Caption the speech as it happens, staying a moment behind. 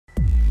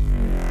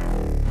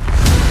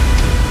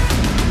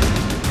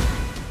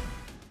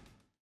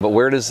But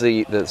where does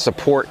the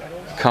support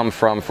come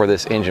from for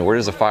this engine? Where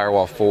does the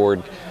firewall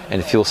forward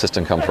and fuel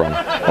system come from?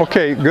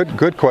 Okay,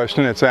 good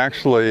question. It's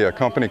actually a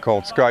company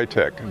called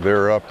Skytek.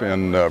 They're up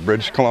in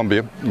British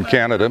Columbia in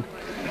Canada.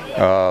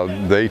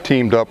 They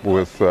teamed up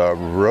with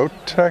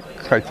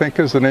Rotax, I think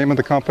is the name of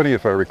the company,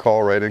 if I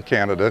recall right, in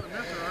Canada.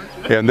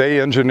 And they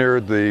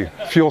engineered the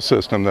fuel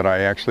system that I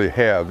actually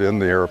have in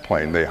the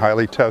airplane. They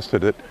highly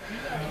tested it.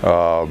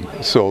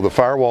 So the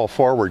Firewall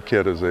Forward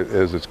Kit, as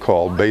it's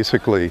called,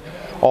 basically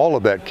all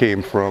of that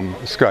came from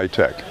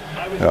Skytek.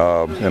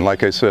 And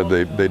like I said,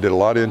 they did a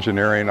lot of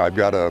engineering. I've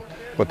got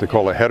what they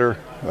call a header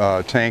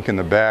tank in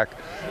the back.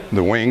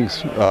 The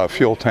wings,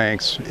 fuel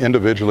tanks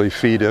individually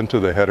feed into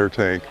the header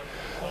tank.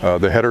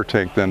 The header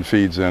tank then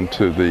feeds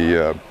into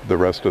the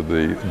rest of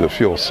the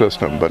fuel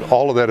system. But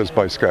all of that is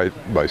by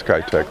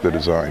Skytek, the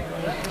design.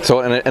 So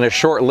in a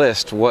short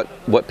list,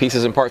 what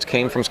pieces and parts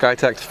came from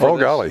Skytek for Oh,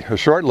 golly, a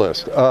short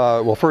list.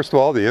 Well, first of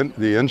all,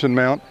 the engine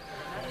mount.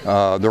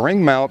 The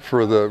ring mount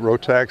for the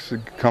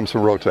Rotax comes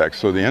from Rotax.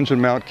 So the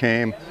engine mount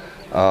came,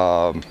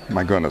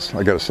 my goodness,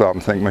 I got to stop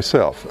and think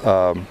myself.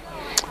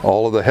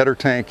 All of the header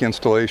tank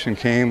installation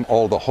came,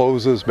 all the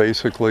hoses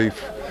basically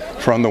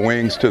from the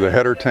wings to the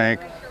header tank,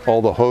 all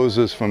the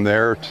hoses from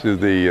there to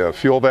the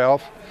fuel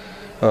valve,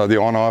 the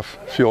on-off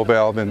fuel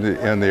valve in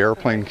the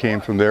airplane came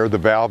from there. The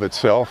valve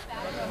itself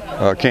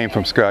came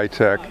from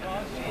Skytek.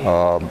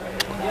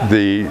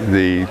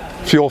 The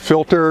fuel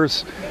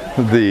filters,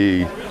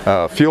 the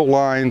fuel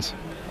lines,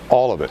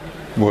 all of it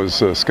was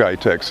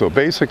Skytek. So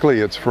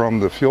basically it's from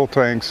the fuel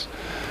tanks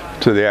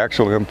to the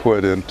actual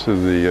input into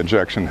the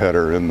injection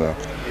header in the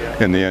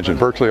engine.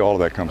 Virtually all of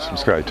that comes from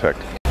Skytek.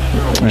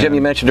 Jim,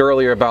 you mentioned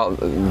earlier about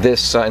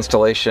this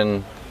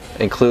installation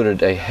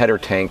included a header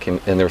tank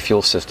in their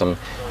fuel system.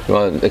 You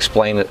want to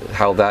explain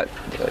how that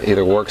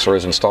either works or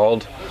is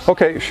installed?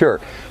 Okay, sure.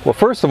 Well,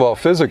 first of all,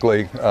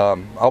 physically,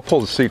 I'll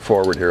pull the seat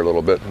forward here a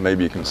little bit, and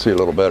maybe you can see a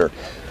little better.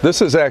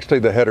 This is actually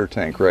the header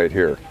tank right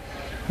here.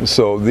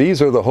 So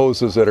these are the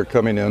hoses that are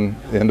coming in,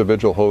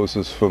 individual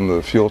hoses from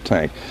the fuel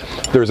tank.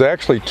 There's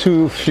actually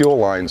two fuel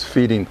lines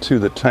feeding to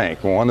the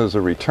tank. One is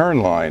a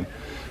return line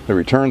that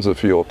returns the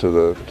fuel to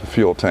the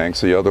fuel tanks.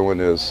 The other one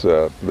is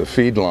the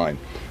feed line.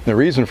 The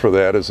reason for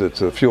that is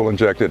it's a fuel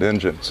injected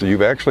engine. So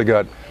you've actually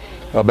got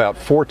about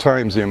 4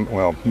 times,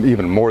 well,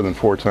 even more than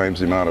 4 times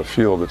the amount of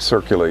fuel that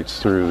circulates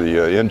through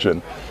the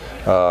engine.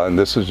 And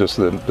this is just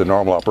the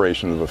normal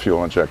operation of a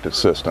fuel injected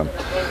system.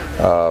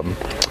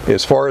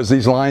 As far as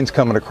these lines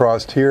coming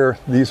across here,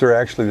 these are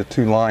actually the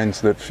 2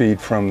 lines that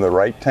feed from the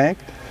right tank.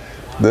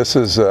 This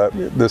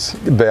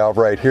valve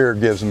right here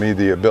gives me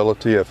the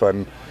ability, if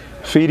I'm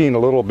feeding a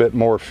little bit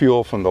more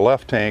fuel from the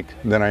left tank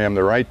than I am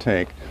the right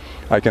tank,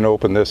 I can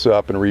open this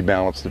up and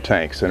rebalance the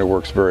tanks, and it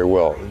works very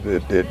well.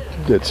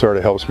 It sort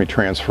of helps me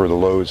transfer the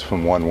loads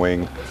from one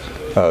wing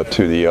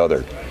to the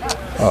other.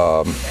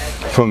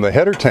 From the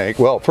header tank,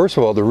 well, first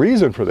of all, the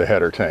reason for the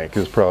header tank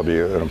is probably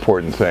an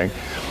important thing.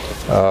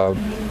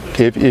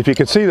 If you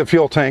could see the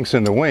fuel tanks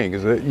in the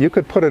wings, you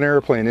could put an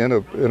airplane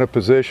in a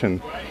position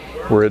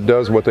where it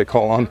does what they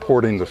call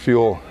unporting the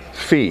fuel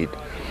feed.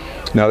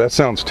 Now that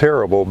sounds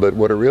terrible, but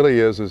what it really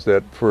is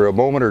that for a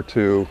moment or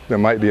two there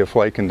might be a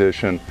flight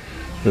condition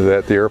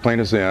that the airplane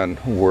is in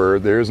where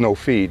there is no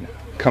feed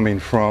coming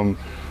from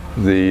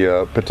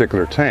the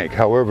particular tank.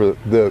 However,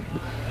 the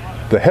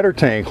header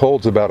tank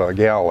holds about a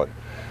gallon.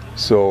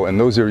 So, and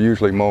those are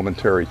usually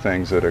momentary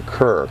things that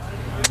occur.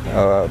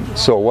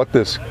 So what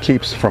this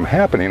keeps from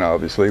happening,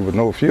 obviously, with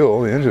no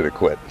fuel, the engine would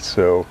quit.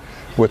 So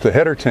with the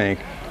header tank,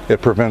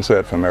 it prevents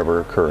that from ever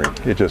occurring.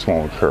 It just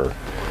won't occur.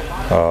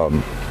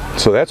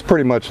 So that's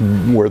pretty much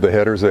where the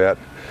header's at.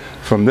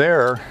 From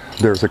there,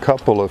 there's a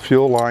couple of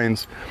fuel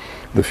lines.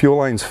 The fuel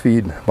lines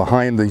feed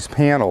behind these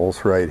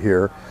panels right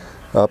here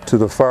up to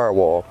the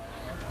firewall.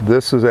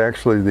 This is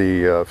actually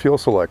the fuel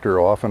selector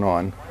off and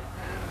on.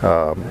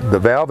 The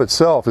valve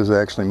itself is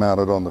actually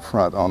mounted on the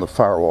front, on the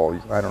firewall.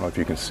 I don't know if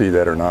you can see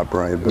that or not,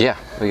 Brian. But, yeah,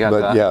 we got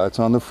that. Yeah, it's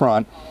on the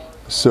front.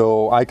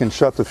 So I can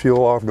shut the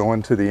fuel off, go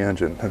into the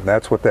engine, and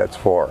that's what that's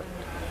for.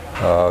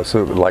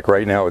 So like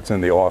right now it's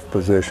in the off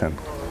position.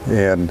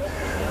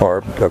 Or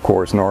of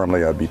course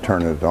normally I'd be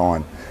turning it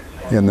on.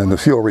 And then the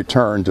fuel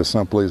return just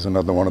simply is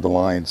another one of the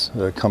lines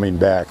coming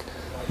back,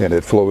 and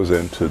it flows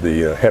into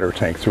the header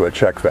tank through a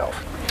check valve.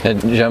 And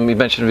Jim, you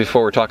mentioned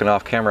before, we're talking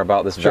off camera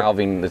about this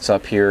valving that's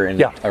up here,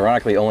 and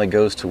ironically only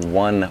goes to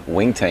one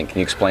wing tank. Can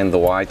you explain the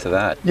why to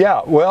that?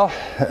 Yeah, well,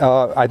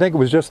 I think it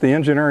was just the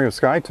engineering of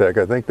Skytek.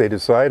 I think they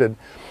decided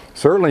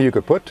certainly you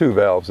could put 2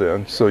 valves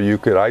in so you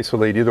could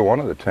isolate either one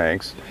of the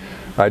tanks.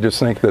 I just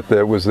think that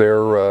that was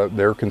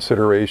their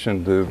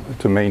consideration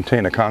to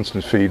maintain a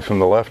constant feed from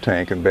the left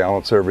tank and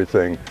balance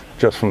everything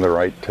just from the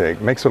right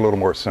tank. Makes it a little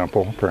more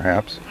simple,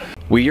 perhaps.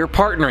 We are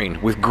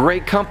partnering with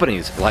great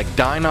companies like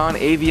Dynon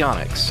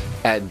Avionics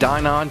at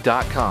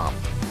Dynon.com,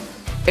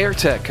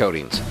 Airtech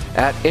Coatings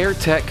at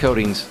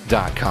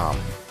AirTechCoatings.com,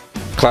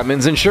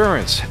 Clemens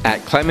Insurance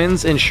at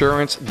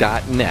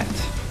ClemensInsurance.net,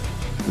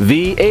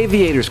 The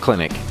Aviators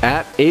Clinic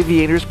at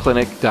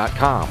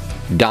AviatorsClinic.com,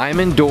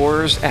 Diamond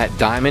Doors at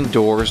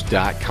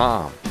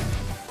diamonddoors.com.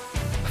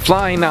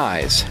 Flying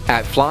Eyes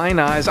at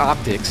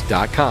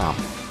flyingeyesoptics.com.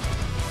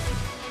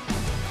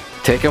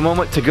 Take a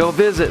moment to go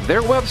visit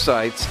their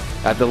websites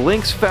at the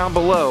links found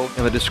below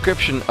in the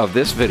description of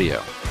this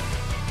video.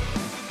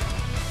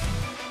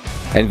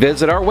 And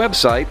visit our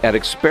website at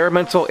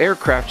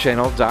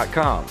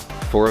experimentalaircraftchannel.com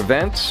for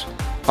events,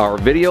 our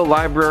video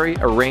library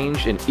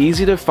arranged in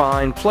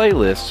easy-to-find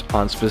playlists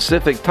on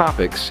specific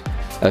topics,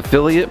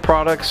 affiliate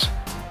products,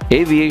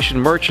 aviation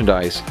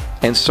merchandise,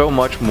 and so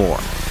much more.